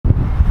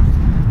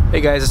Hey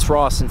guys, it's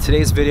Ross. In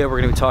today's video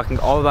we're going to be talking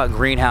all about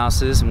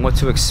greenhouses and what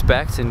to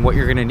expect and what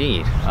you're going to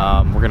need.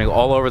 We're going to go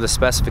all over the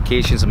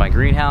specifications of my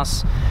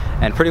greenhouse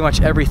and pretty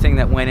much everything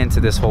that went into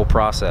this whole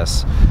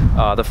process.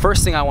 The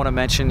first thing I want to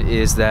mention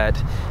is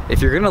that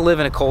if you're going to live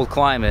in a cold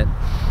climate,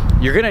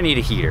 you're going to need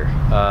a heater.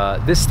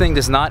 This thing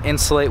does not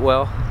insulate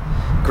well.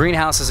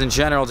 Greenhouses in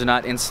general do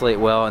not insulate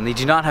well, and they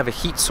do not have a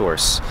heat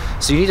source.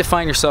 So you need to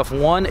find yourself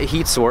a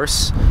heat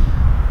source,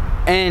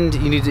 and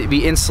you need to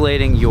be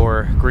insulating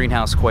your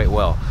greenhouse quite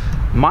well.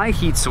 My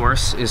heat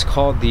source is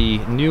called the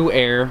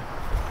NewAir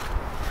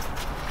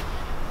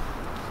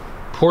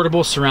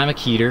portable ceramic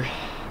heater,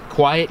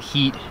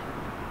 QuietHeat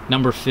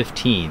number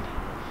 15.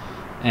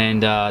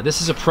 And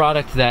this is a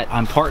product that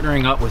I'm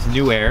partnering up with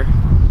NewAir,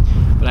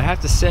 but I have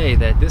to say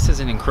that this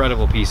is an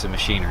incredible piece of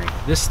machinery.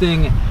 This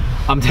thing,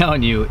 I'm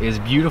telling you, is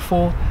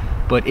beautiful,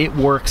 but it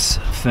works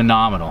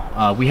phenomenal.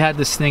 We had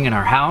this thing in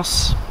our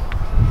house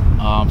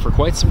for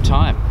quite some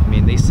time. I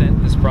mean, they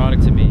sent this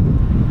product to me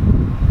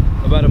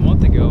about a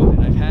month ago,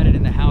 and I've had it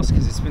in the house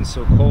because it's been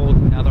so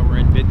cold. Now that we're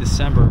in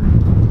mid-December,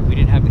 we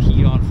didn't have the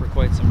heat on for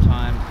quite some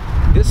time.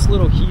 This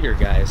little heater,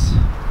 guys,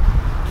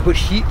 would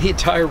heat the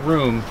entire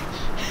room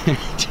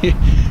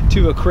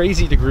to a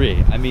crazy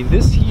degree. I mean,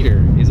 this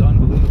heater is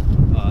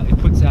unbelievable. It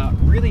puts out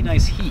really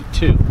nice heat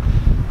too.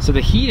 So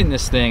the heat in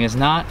this thing is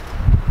not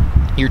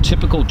your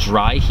typical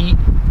dry heat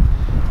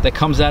that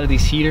comes out of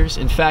these heaters.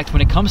 In fact,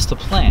 when it comes to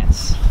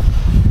plants,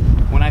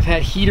 when I've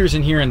had heaters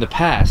in here in the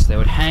past, I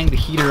would hang the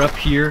heater up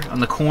here on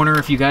the corner,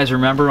 if you guys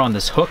remember, on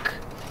this hook.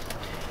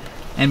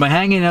 And by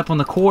hanging it up on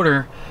the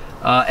corner,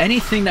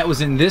 anything that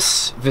was in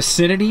this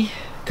vicinity,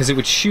 because it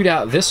would shoot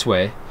out this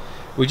way,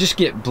 would just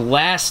get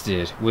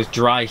blasted with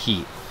dry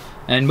heat.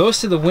 And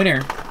most of the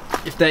winter,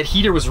 if that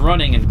heater was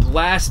running and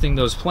blasting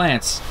those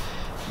plants,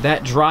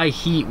 that dry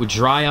heat would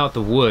dry out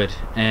the wood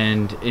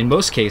and in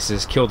most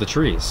cases kill the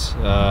trees.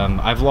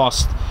 I've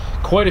lost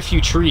quite a few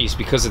trees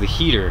because of the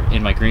heater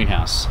in my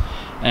greenhouse.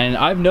 And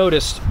I've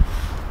noticed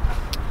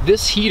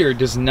this heater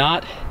does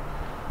not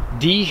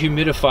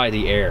dehumidify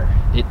the air.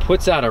 It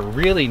puts out a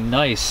really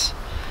nice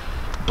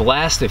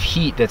blast of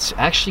heat that's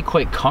actually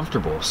quite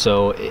comfortable.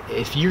 So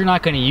if you're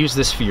not going to use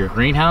this for your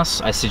greenhouse,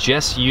 I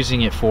suggest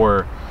using it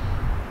for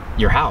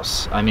your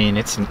house. I mean,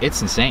 it's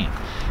insane.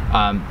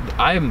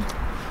 I'm,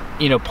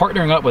 you know,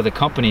 partnering up with a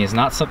company is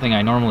not something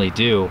I normally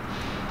do,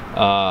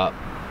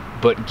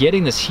 but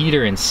getting this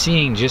heater and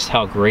seeing just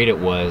how great it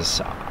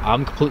was,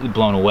 I'm completely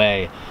blown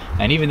away.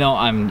 And even though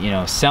I'm, you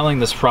know, selling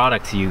this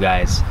product to you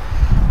guys,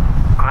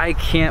 I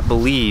can't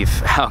believe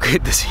how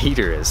good this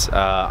heater is.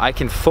 I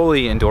can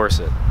fully endorse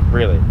it,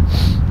 really.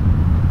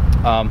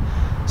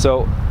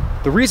 So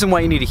the reason why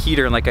you need a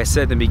heater, and like I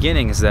said in the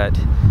beginning, is that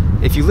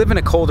if you live in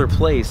a colder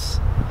place,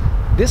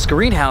 this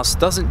greenhouse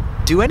doesn't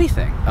do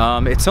anything.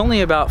 It's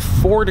only about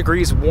 4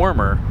 degrees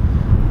warmer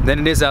than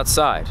it is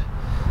outside.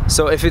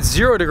 So if it's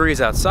 0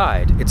 degrees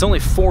outside, it's only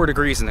 4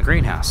 degrees in the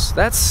greenhouse.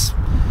 That's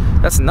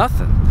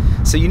nothing.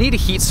 So you need a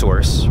heat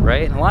source,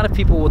 right? And a lot of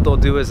people, what they'll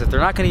do is if they're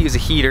not going to use a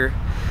heater,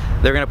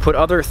 they're going to put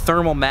other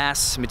thermal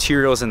mass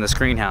materials in this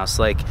greenhouse,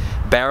 like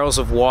barrels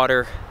of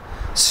water,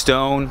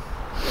 stone.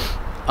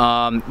 You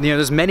know,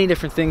 there's many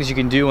different things you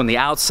can do on the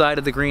outside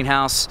of the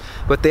greenhouse,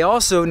 but they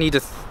also need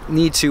to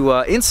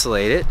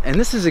insulate it, and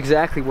this is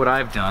exactly what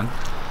I've done.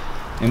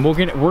 And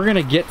we're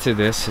gonna get to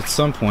this at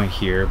some point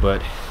here,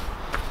 but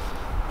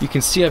you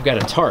can see I've got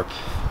a tarp,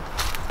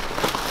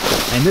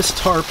 and this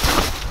tarp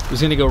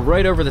is gonna go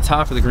right over the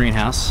top of the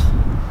greenhouse,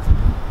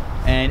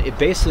 and it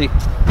basically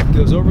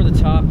goes over the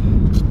top,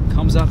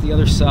 comes out the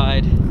other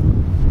side,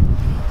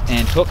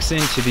 and hooks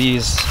into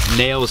these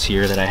nails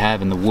here that I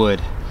have in the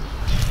wood.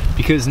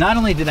 Because not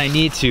only did I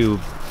need to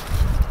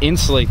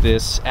insulate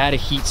this, add a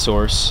heat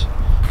source,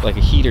 like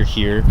a heater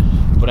here,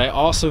 but I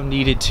also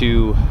needed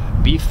to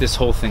beef this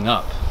whole thing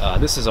up.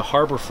 This is a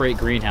Harbor Freight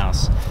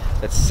greenhouse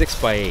that's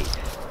 6x8.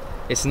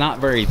 It's not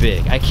very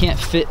big. I can't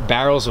fit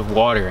barrels of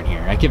water in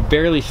here. I can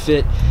barely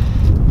fit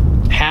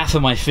half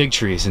of my fig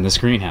trees in this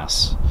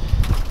greenhouse.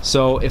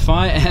 So if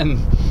I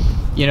am,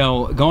 you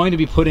know, going to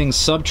be putting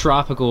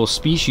subtropical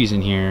species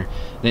in here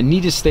that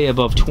need to stay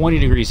above 20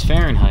 degrees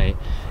Fahrenheit,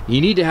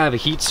 you need to have a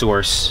heat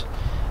source,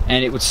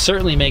 and it would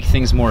certainly make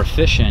things more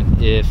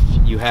efficient if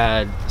you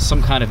had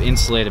some kind of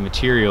insulated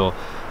material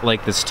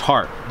like this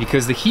tarp,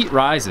 because the heat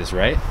rises,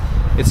 right?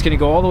 It's going to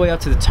go all the way up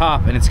to the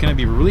top, and it's going to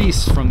be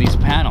released from these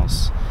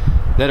panels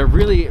that are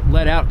really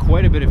let out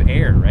quite a bit of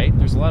air, right?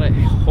 There's a lot of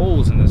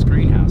holes in this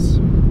greenhouse.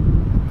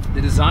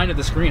 The design of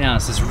this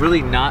greenhouse is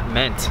really not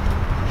meant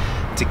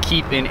to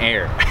keep in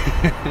air.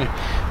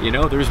 You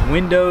know, there's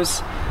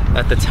windows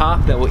at the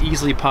top that will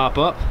easily pop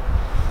up,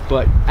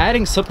 but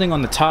adding something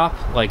on the top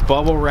like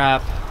bubble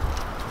wrap,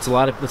 that's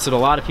what a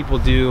lot of people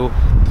do.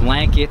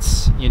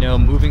 Blankets, you know,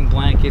 moving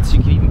blankets.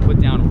 You can even put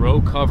down row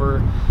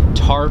cover,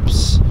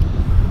 tarps,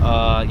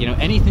 you know,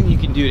 anything you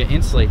can do to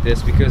insulate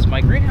this, because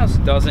my greenhouse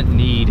doesn't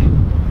need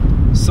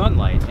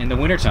sunlight in the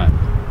wintertime.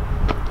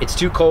 It's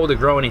too cold to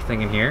grow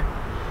anything in here.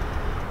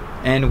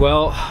 And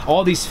well,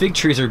 all these fig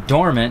trees are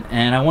dormant,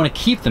 and I want to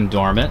keep them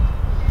dormant.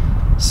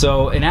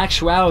 So in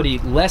actuality,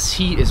 less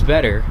heat is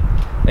better,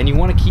 and you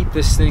want to keep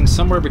this thing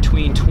somewhere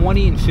between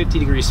 20 and 50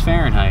 degrees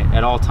Fahrenheit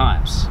at all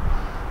times.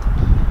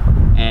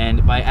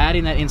 And by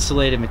adding that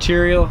insulated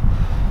material,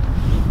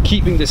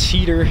 keeping this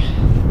heater,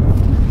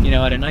 you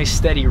know, at a nice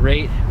steady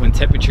rate when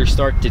temperatures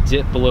start to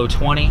dip below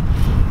 20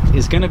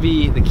 is going to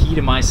be the key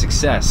to my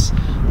success.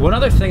 One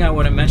other thing I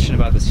want to mention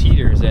about this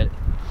heater is that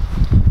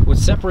what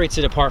separates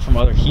it apart from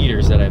other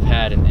heaters that I've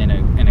had in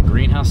a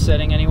greenhouse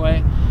setting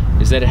anyway,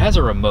 is that it has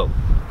a remote,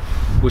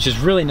 which is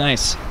really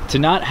nice to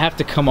not have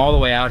to come all the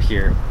way out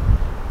here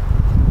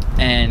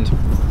and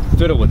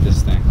fiddle with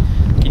this thing.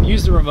 You can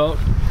use the remote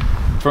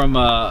from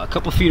a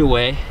couple feet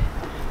away,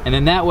 and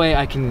then that way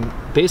I can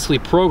basically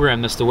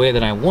program this the way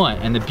that I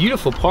want. And the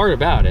beautiful part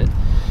about it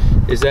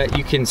is that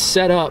you can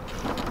set up,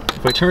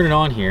 if I turn it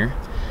on here,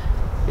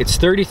 it's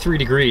 33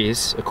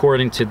 degrees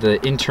according to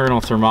the internal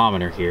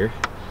thermometer here.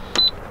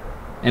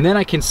 And then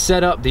I can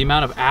set up the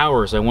amount of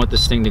hours I want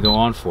this thing to go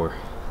on for.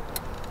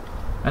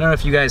 I don't know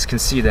if you guys can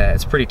see that.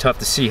 It's pretty tough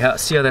to see.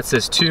 See how that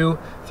says 2,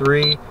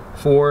 3,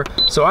 4.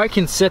 So I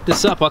can set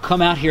this up. I'll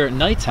come out here at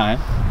nighttime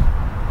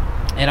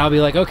and I'll be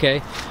like,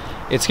 okay,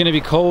 it's gonna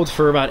be cold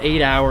for about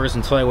 8 hours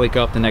until I wake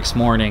up the next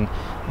morning.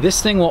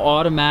 This thing will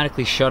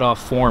automatically shut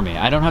off for me.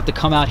 I don't have to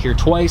come out here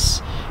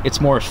twice.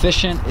 It's more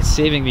efficient. It's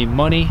saving me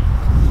money.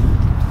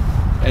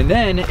 And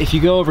then if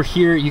you go over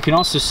here, you can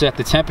also set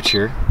the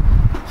temperature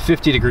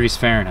 50 degrees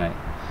Fahrenheit.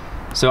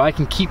 So I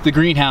can keep the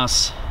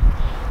greenhouse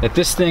that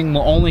this thing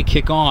will only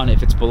kick on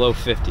if it's below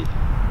 50.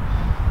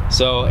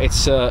 So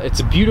it's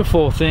a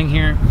beautiful thing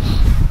here,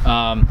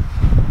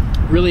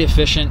 really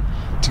efficient.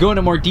 To go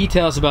into more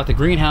details about the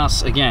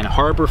greenhouse, again,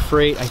 Harbor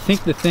Freight, I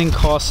think the thing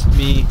cost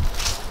me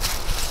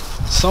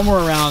somewhere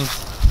around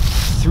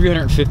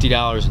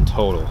 $350 in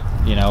total,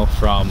 you know,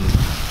 from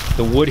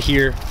the wood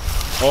here,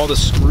 all the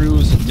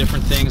screws and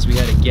different things we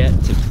had to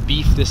get to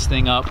beef this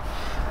thing up.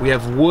 We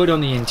have wood on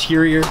the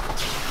interior.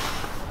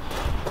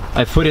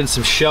 I put in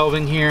some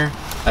shelving here.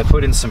 I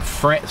put in some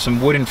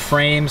wooden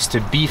frames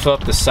to beef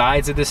up the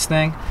sides of this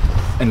thing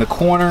and the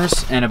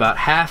corners, and about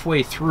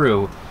halfway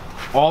through,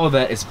 all of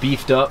that is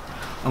beefed up.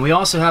 And we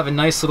also have a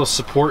nice little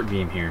support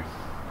beam here.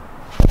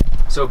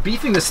 So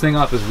beefing this thing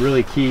up is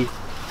really key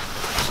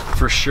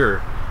for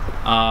sure.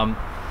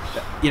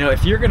 You know,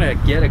 if you're gonna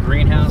get a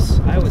greenhouse,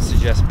 I would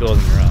suggest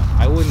building your own.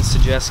 I wouldn't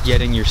suggest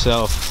getting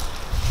yourself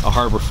a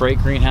Harbor Freight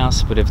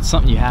greenhouse, but if it's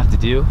something you have to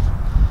do,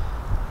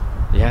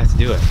 you have to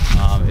do it.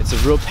 It's a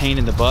real pain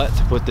in the butt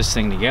to put this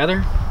thing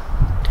together.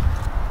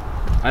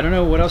 I don't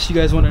know what else you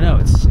guys want to know.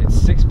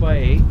 It's 6 by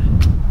 8.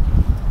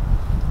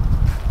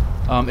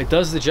 It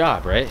does the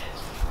job, right?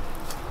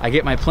 I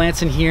get my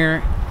plants in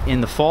here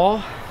in the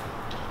fall,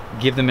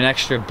 give them an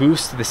extra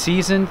boost to the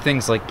season.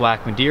 Things like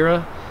Black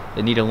Madeira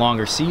that need a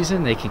longer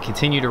season, they can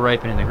continue to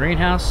ripen in the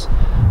greenhouse.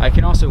 I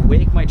can also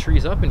wake my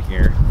trees up in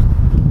here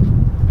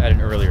at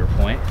an earlier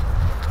point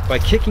by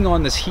kicking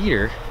on this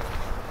heater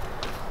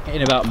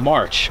in about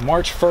March.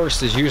 March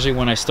 1st is usually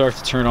when I start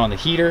to turn on the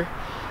heater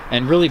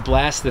and really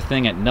blast the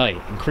thing at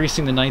night,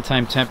 increasing the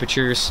nighttime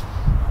temperatures.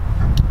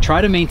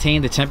 Try to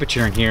maintain the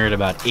temperature in here at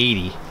about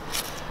 80.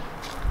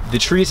 The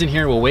trees in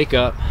here will wake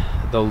up,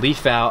 they'll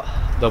leaf out,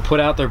 they'll put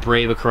out their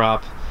Brava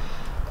crop,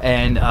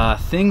 and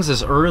things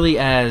as early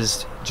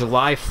as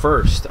July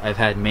 1st, I've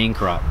had main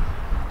crop.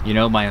 You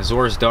know, my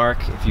Azores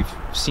Dark, if you've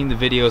seen the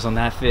videos on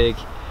that fig,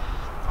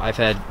 I've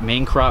had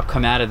main crop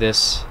come out of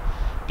this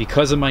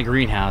because of my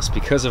greenhouse,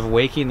 because of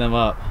waking them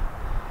up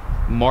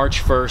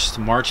March 1st,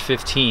 March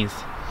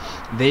 15th.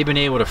 They've been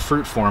able to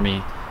fruit for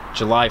me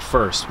July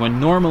 1st,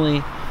 when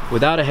normally,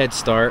 without a head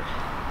start,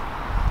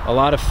 a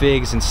lot of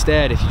figs,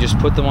 instead, if you just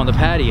put them on the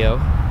patio,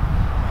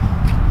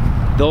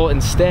 they'll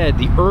instead,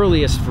 the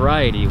earliest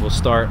variety will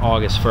start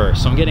August 1st.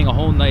 So I'm getting a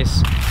whole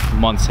nice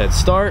month's head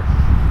start.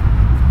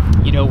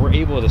 You know, we're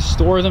able to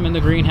store them in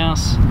the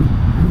greenhouse.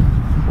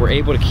 We're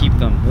able to keep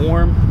them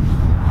warm,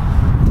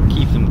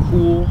 keep them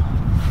cool.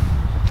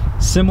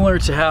 Similar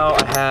to how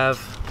I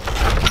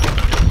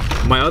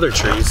have my other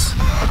trees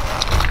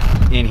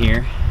in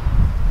here,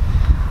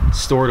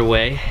 stored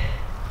away.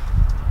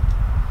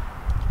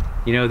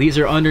 You know, these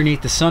are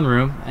underneath the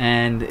sunroom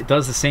and it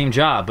does the same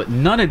job, but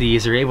none of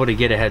these are able to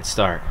get a head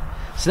start.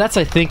 So that's,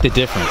 I think, the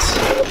difference.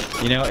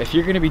 You know, if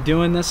you're gonna be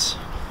doing this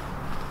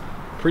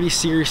pretty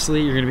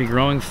seriously, you're gonna be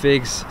growing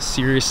figs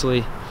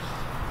seriously,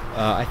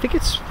 I think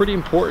it's pretty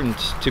important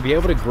to be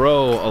able to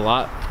grow a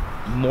lot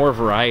more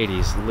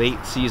varieties,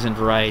 late season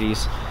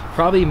varieties,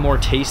 probably more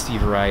tasty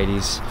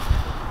varieties.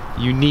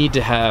 You need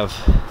to have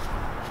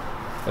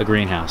a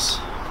greenhouse.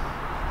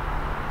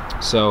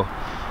 So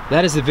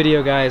that is the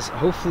video, guys.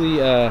 Hopefully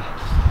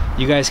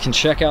you guys can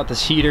check out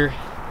this heater.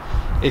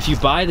 If you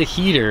buy the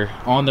heater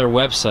on their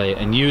website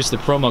and use the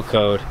promo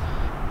code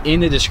in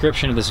the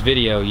description of this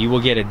video, you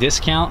will get a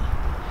discount,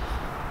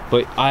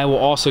 but I will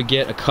also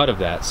get a cut of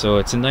that. So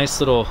it's a nice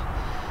little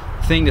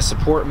thing to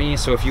support me.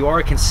 So if you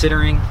are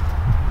considering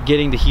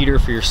getting the heater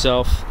for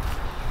yourself,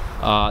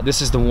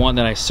 this is the one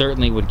that I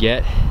certainly would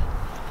get,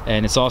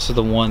 and it's also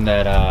the one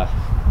that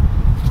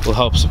will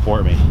help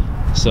support me.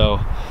 So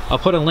I'll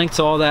put a link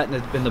to all that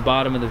in the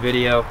bottom of the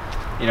video.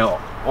 You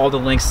know, all the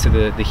links to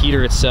the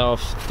heater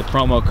itself, the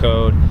promo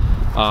code.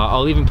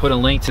 I'll even put a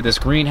link to this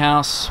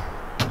greenhouse.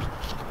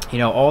 You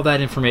know, all that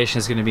information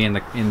is going to be in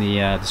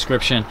the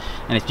description.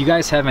 And if you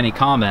guys have any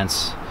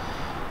comments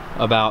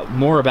about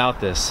more about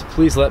this,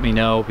 please let me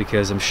know,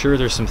 because I'm sure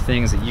there's some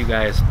things that you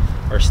guys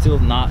are still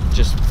not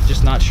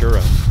just not sure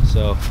of.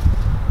 So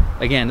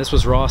again, this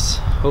was Ross.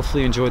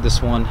 Hopefully you enjoyed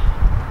this one.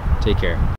 Take care.